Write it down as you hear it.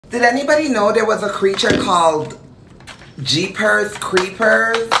Did anybody know there was a creature called Jeepers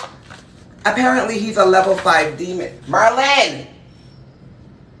Creepers? Apparently he's a level 5 demon. Merlin!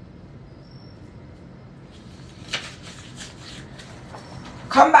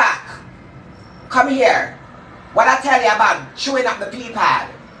 Come back. Come here. What I tell you about chewing up the pea pad?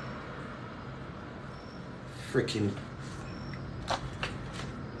 Freaking...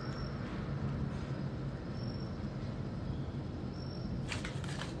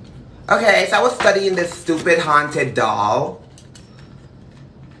 Okay, so I was studying this stupid haunted doll.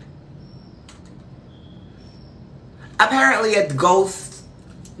 Apparently a ghost,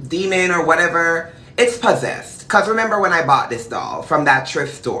 demon or whatever, it's possessed. Because remember when I bought this doll from that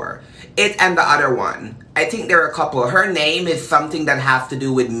thrift store? It and the other one. I think there are a couple. Her name is something that has to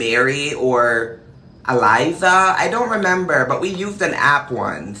do with Mary or Eliza. I don't remember, but we used an app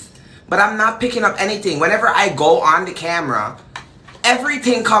once. But I'm not picking up anything. Whenever I go on the camera,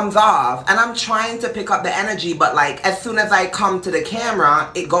 everything comes off. And I'm trying to pick up the energy, but like as soon as I come to the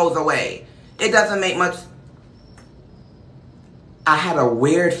camera, it goes away. It doesn't make much... I had a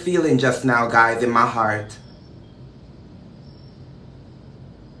weird feeling just now, guys, in my heart.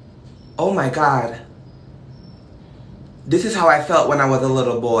 Oh my God. This is how I felt when I was a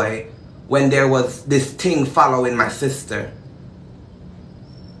little boy, when there was this thing following my sister.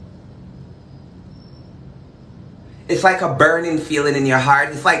 It's like a burning feeling in your heart.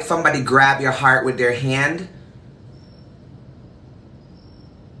 It's like somebody grabbed your heart with their hand.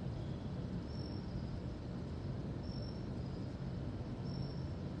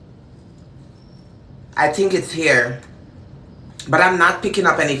 I think it's here, but I'm not picking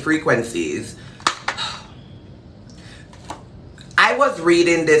up any frequencies. I was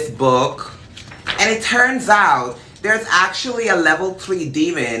reading this book, and it turns out there's actually a level 3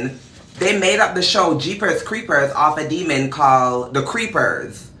 demon. They made up the show Jeepers Creepers off a demon called the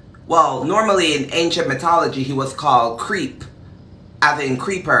Creepers. Well, normally in ancient mythology, he was called Creep, as in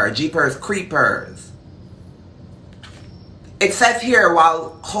creeper, Jeepers Creepers. It says here,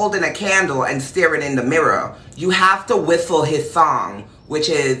 while holding a candle and staring in the mirror, you have to whistle his song, which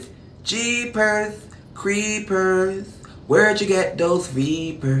is, Jeepers Creepers, where'd you get those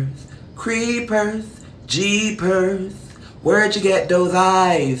reapers? Creepers, Jeepers, where'd you get those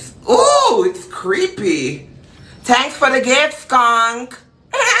eyes? Ooh, it's creepy. Thanks for the gift, skunk.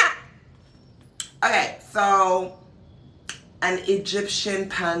 Okay, so an Egyptian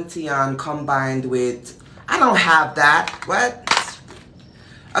pantheon combined with... I don't have that. What?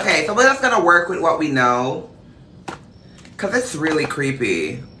 Okay, so we're just gonna work with what we know. Cause it's really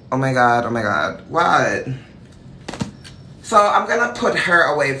creepy. Oh my God, oh my God. What? So I'm gonna put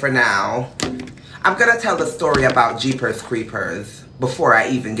her away for now. I'm gonna tell the story about Jeepers Creepers before I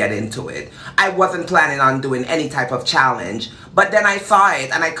even get into it. I wasn't planning on doing any type of challenge, but then I saw it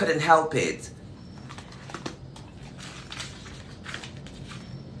and I couldn't help it.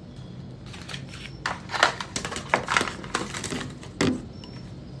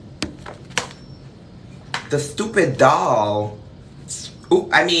 The stupid doll. Ooh,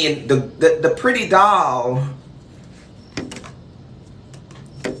 I mean, the pretty doll.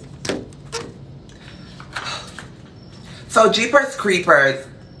 So, Jeepers Creepers.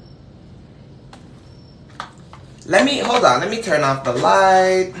 Hold on, let me turn off the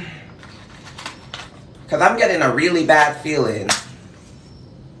light. Because I'm getting a really bad feeling.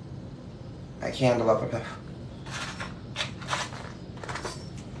 My candle up above.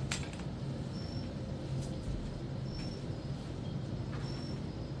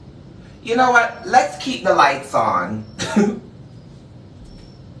 You know what? Let's keep the lights on.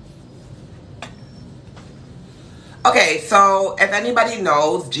 Okay, so if anybody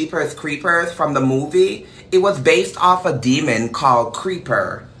knows Jeepers Creepers from the movie, it was based off a demon called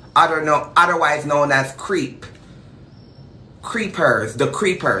Creeper, otherwise known as Creep. Creepers, the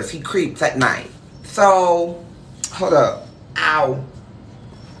Creepers, he creeps at night. So, hold up. Ow.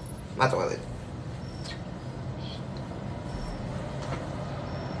 My toilet.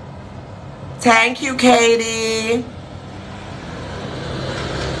 Thank you, Katie.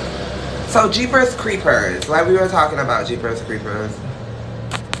 So, Jeepers Creepers. Like we were talking about Jeepers Creepers.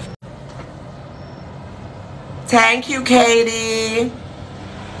 Thank you, Katie.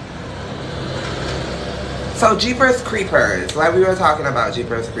 So, Jeepers Creepers. Like we were talking about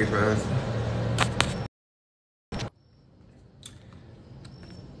Jeepers Creepers.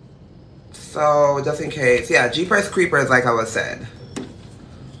 So, just in case. Yeah, Jeepers Creepers, like I was said.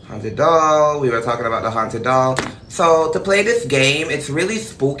 Haunted doll. We were talking about the haunted doll. So, to play this game, it's really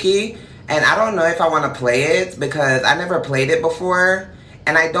spooky. And I don't know if I want to play it because I never played it before.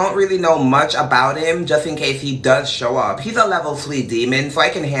 And I don't really know much about him, just in case he does show up. He's a level 3 demon, so I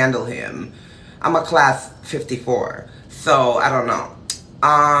can handle him. I'm a class 54, so I don't know.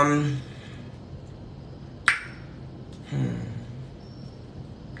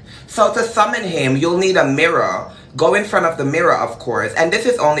 So to summon him, you'll need a mirror. Go in front of the mirror, of course. And this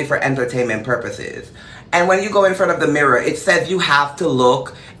is only for entertainment purposes. And when you go in front of the mirror, it says you have to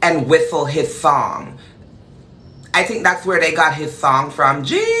look and whistle his song. I think that's where they got his song from.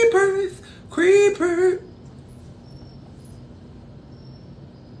 Jeepers Creepers.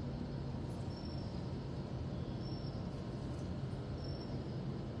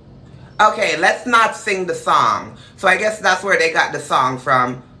 Okay, let's not sing the song. So I guess that's where they got the song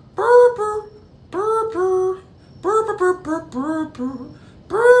from.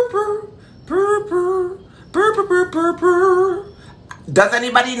 Does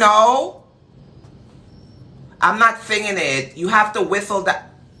anybody know? I'm not singing it. You have to whistle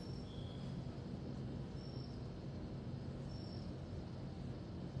that.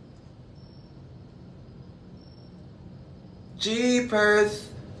 Jeepers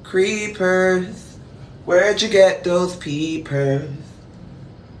Creepers, where'd you get those peepers?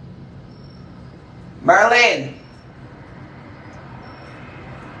 Merlin!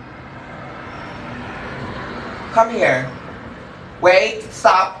 Come here. Wait,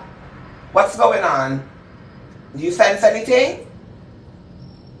 stop. What's going on? Do you sense anything?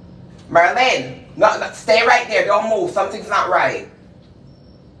 Merlin! No, stay right there. Don't move. Something's not right.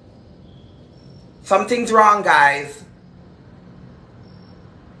 Something's wrong, guys.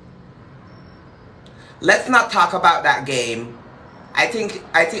 Let's not talk about that game. I think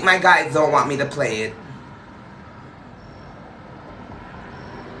my guys don't want me to play it.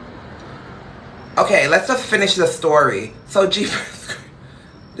 Okay, let's just finish the story. So, Jeepers,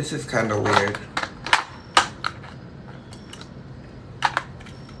 this is kind of weird.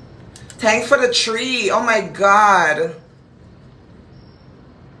 Thanks for the tree. Oh my God.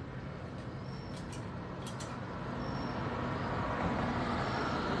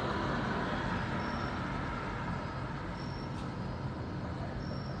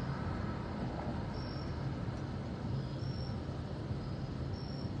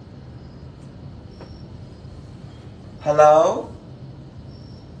 Hello?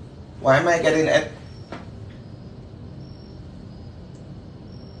 Why am I getting it?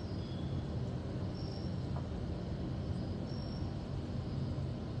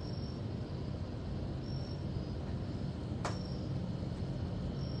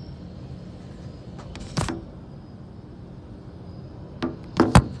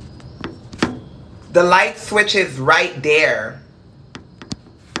 The light switch is right there.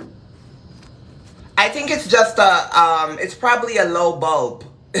 I think it's just it's probably a low bulb.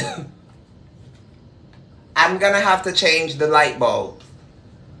 I'm gonna have to change the light bulb.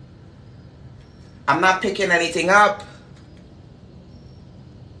 I'm not picking anything up.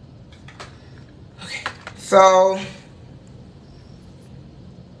 Okay, so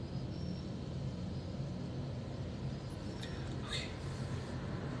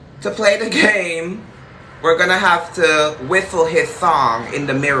to play the game, we're gonna have to whistle his song in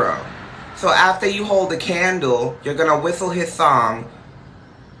the mirror. So after you hold the candle, you're gonna whistle his song.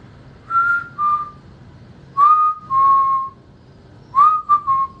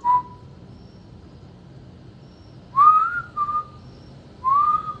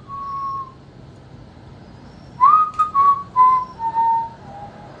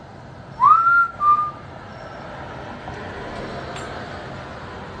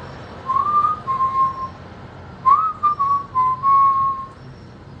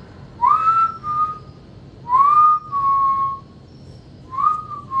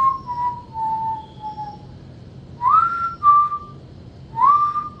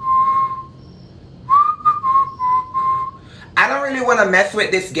 I don't really want to mess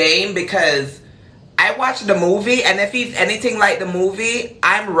with this game because I watched the movie, and if he's anything like the movie,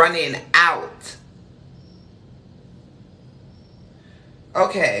 I'm running out.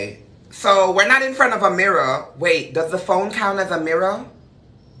 Okay, so we're not in front of a mirror. Wait, does the phone count as a mirror?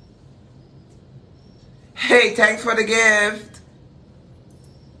 Hey, thanks for the gift.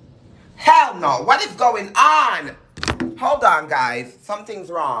 Hell no, what is going on? Hold on, guys. Something's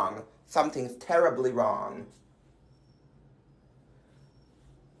wrong. Something's terribly wrong.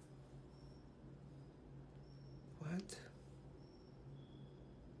 What?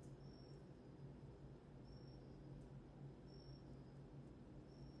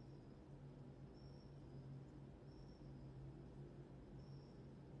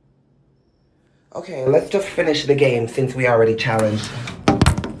 Okay, let's just finish the game since we already challenged.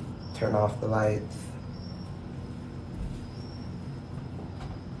 Turn off the lights.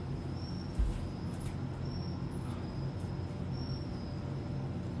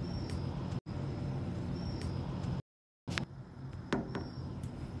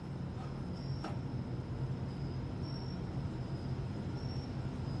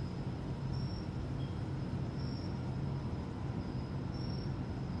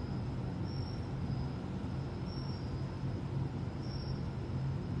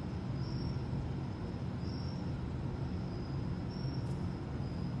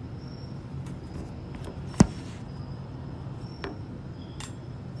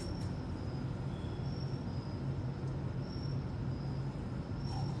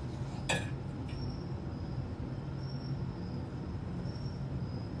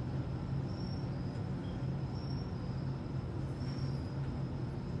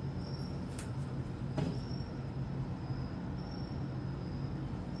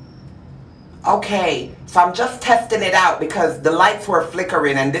 Okay, so I'm just testing it out because the lights were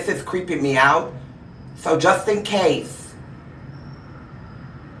flickering and this is creeping me out. So just in case.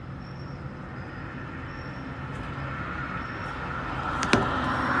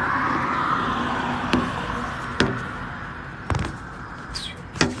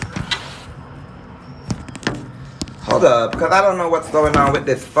 Hold up, because I don't know what's going on with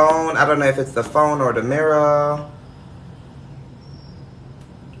this phone. I don't know if it's the phone or the mirror.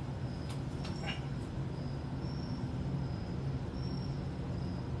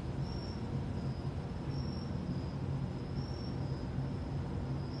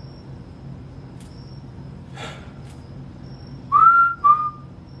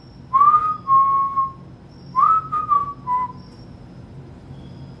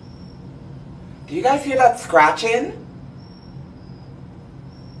 Do you guys hear that scratching?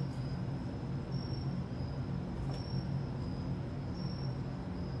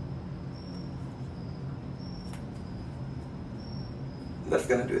 I'm just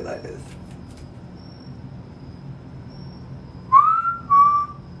gonna do it like this.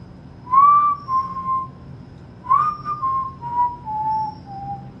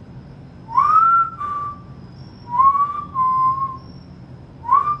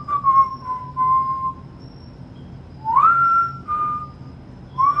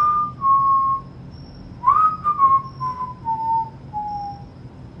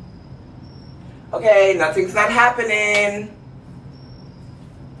 Okay, nothing's not happening.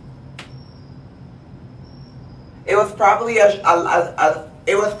 It was probably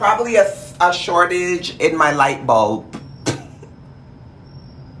a shortage in my light bulb.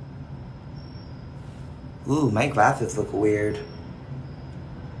 Ooh, my glasses look weird.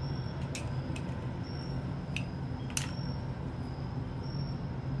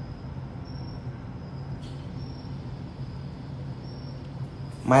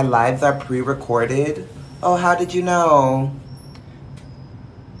 My lives are pre-recorded. Oh, how did you know?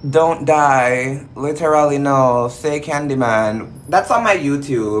 Don't die. Literally no. Say Candyman. That's on my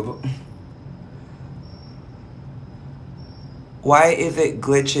YouTube. Why is it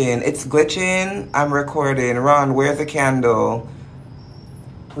glitching? It's glitching. I'm recording. Ron, where's the candle?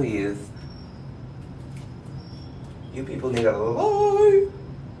 Please. You people need a light.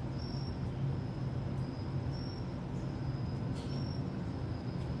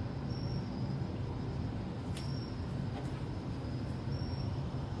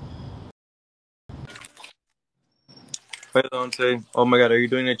 Hi, Lante. Oh my god, are you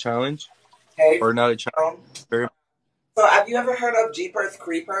doing a challenge? Hey, Or not a challenge? Phil. Very- So have you ever heard of Jeepers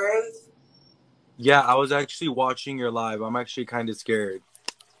Creepers? Yeah, I was actually watching your live. I'm actually kind of scared.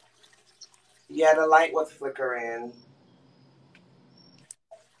 Yeah, the light was flickering.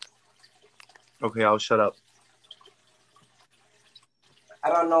 Okay, I'll shut up. I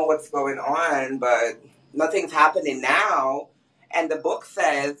don't know what's going on, but nothing's happening now. And the book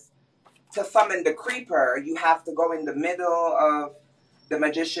says to summon the creeper, you have to go in the middle of the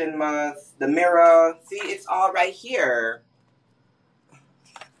magician must, the mirror. See, it's all right here.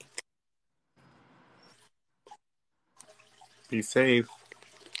 Be safe.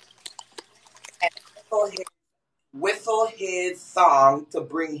 And whistle his song to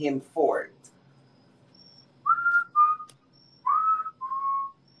bring him forth.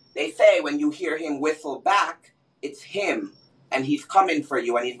 They say when you hear him whistle back, it's him, and he's coming for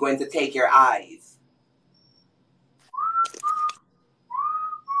you, and he's going to take your eyes.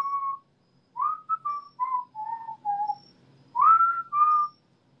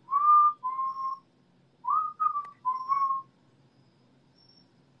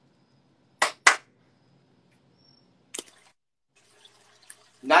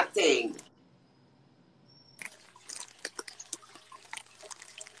 Nothing.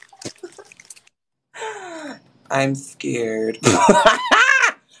 I'm scared.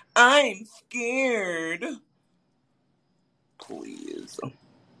 I'm scared. Please.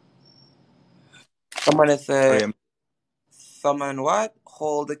 Someone said, Okay, someone what?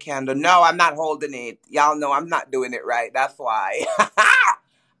 Hold the candle. No, I'm not holding it. Y'all know I'm not doing it right. That's why.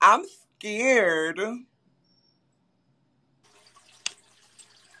 I'm scared.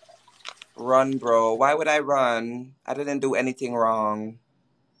 Run, bro. Why would I run? I didn't do anything wrong.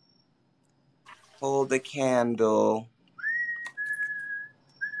 Hold the candle.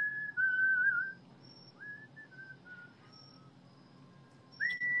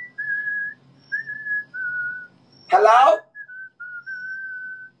 Hello?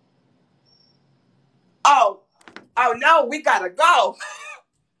 Oh. Oh no, we gotta go.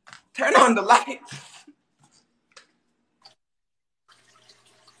 Turn on the light.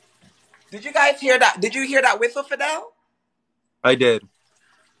 Did you guys hear that? Did you hear that whistle, Fidel? I did.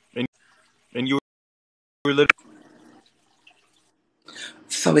 And you were literally.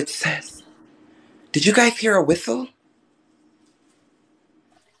 So it says, did you guys hear a whistle?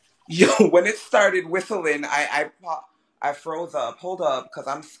 Yo, when it started whistling, I froze up. Hold up, because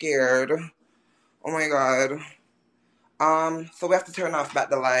I'm scared. Oh my god. So we have to turn off back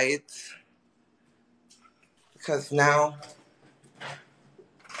the lights because now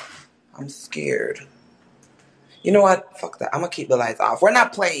I'm scared. You know what? Fuck that. I'm gonna keep the lights off. We're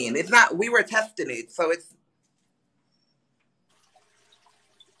not playing. It's not. We were testing it, so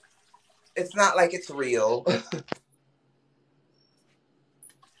it's not like it's real.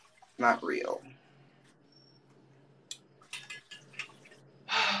 Not real.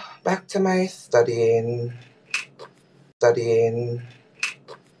 Back to my studying. Studying.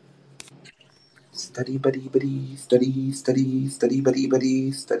 Study buddy buddy. Study study study buddy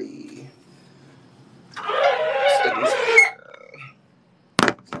buddy. Study. Study.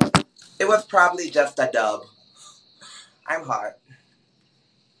 It was probably just a dub. I'm hot.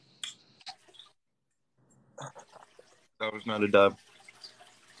 That was not a dub.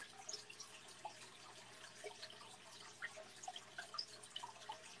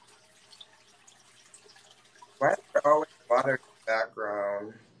 Why is there always water in the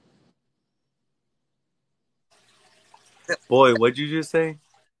background? Boy, what'd you just say?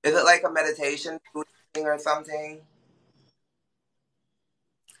 Is it like a meditation thing or something?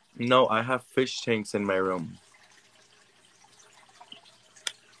 No, I have fish tanks in my room.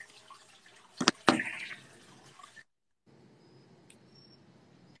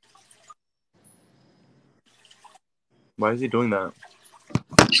 Why is he doing that?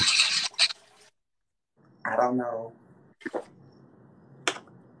 I don't know.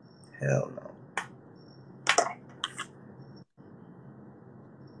 Hell no.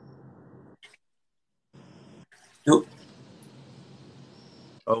 You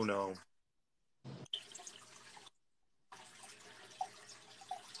Oh no.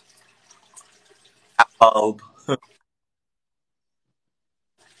 bulb.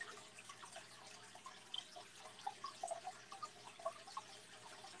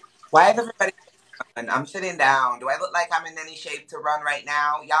 Why is everybody run? I'm sitting down. Do I look like I'm in any shape to run right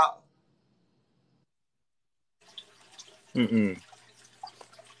now? Y'all, Mm-mm.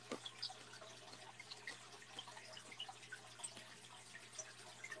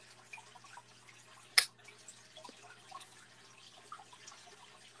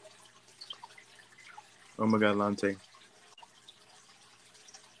 Oh my god, Lante.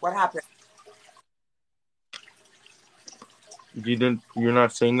 what happened? You're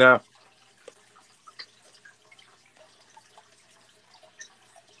not saying that?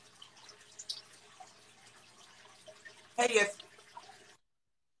 Hey, it's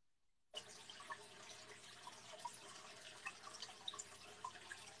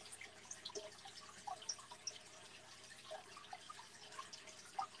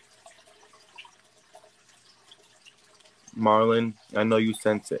Marlon, I know you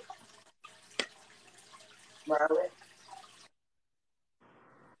sense it. Marlon.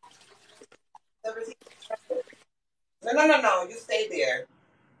 No, no, no, no. You stay there.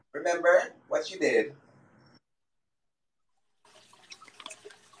 Remember what you did.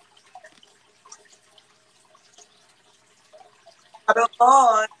 I don't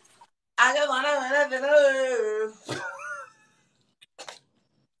want. I just wanna.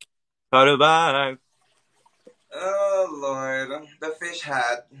 How to buy Oh Lord, the fish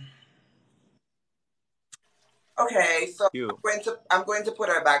hat. Okay, so you. I'm going to put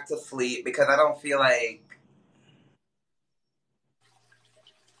her back to sleep because I don't feel like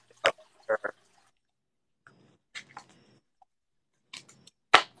her.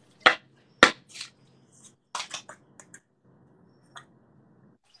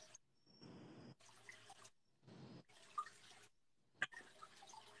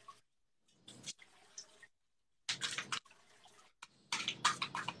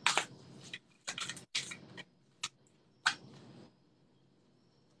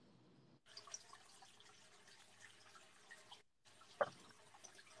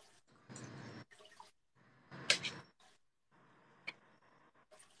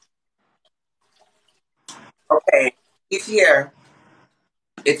 Okay, he's here.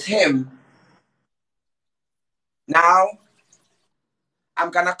 It's him. Now I'm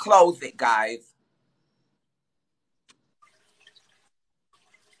gonna close it, guys.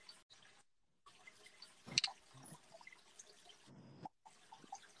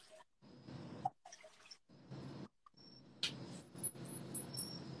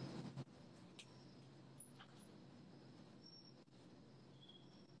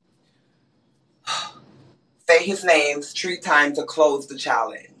 Say his name 3 times to close the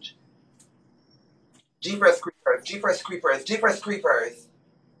challenge. Jeepers creepers, jeepers creepers, jeepers creepers.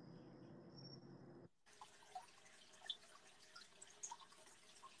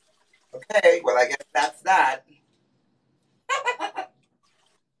 Okay, well I guess that's that.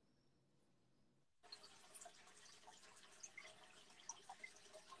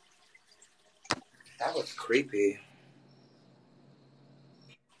 That was creepy.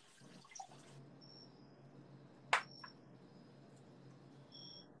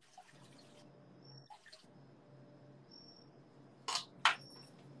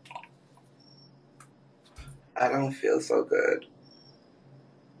 I don't feel so good.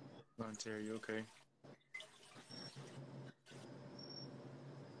 Lante, are you okay?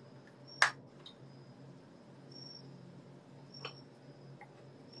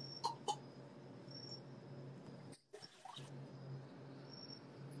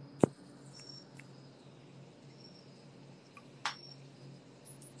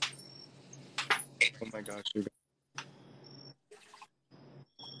 Oh my gosh, you're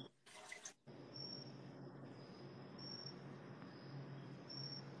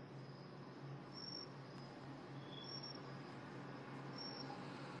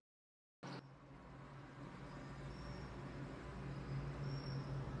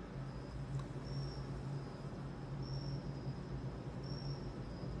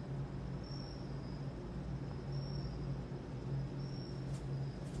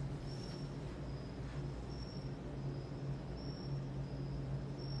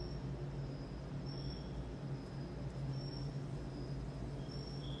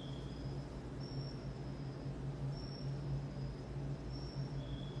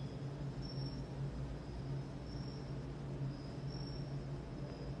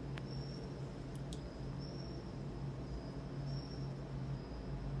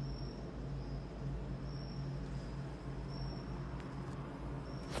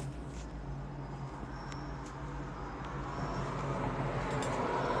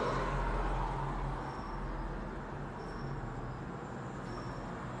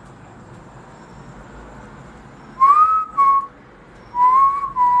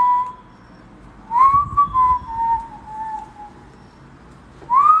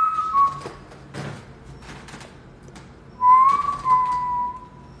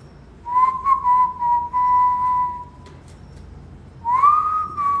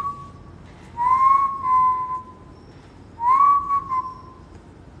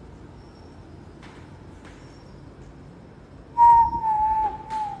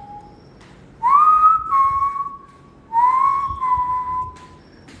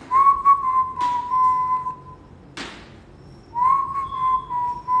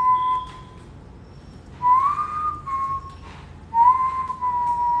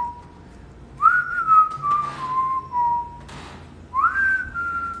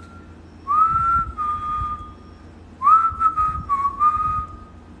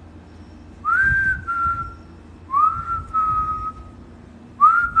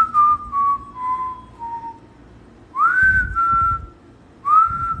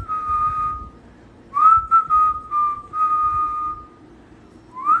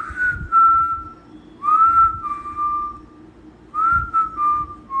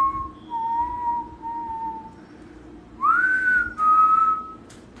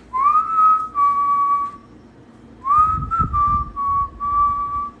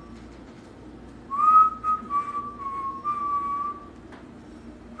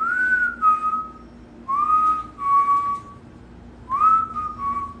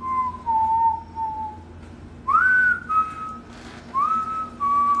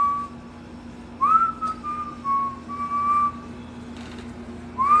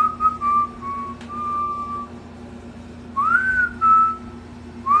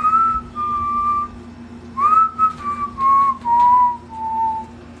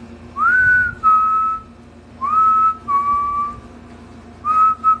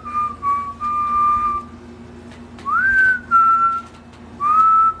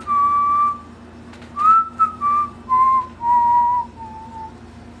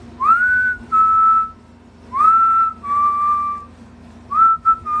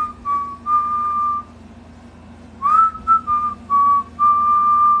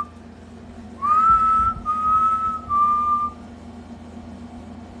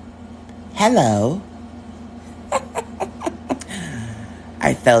Hello.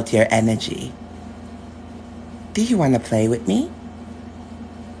 I felt your energy. Do you want to play with me?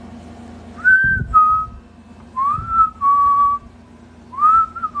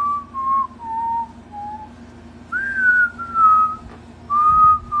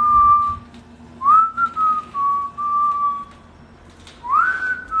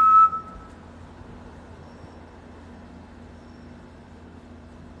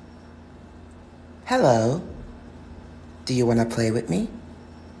 Hello. Do you want to play with me?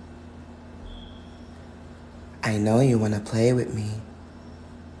 I know you want to play with me.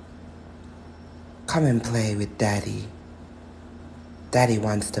 Come and play with Daddy. Daddy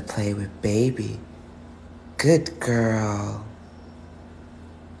wants to play with baby. Good girl.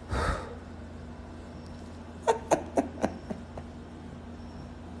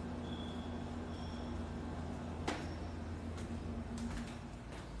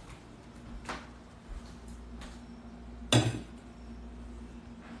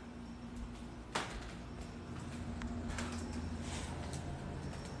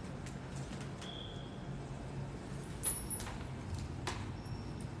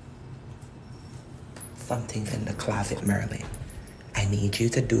 Something's in the closet, Merlin. I need you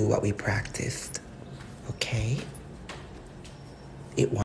to do what we practiced. Okay? It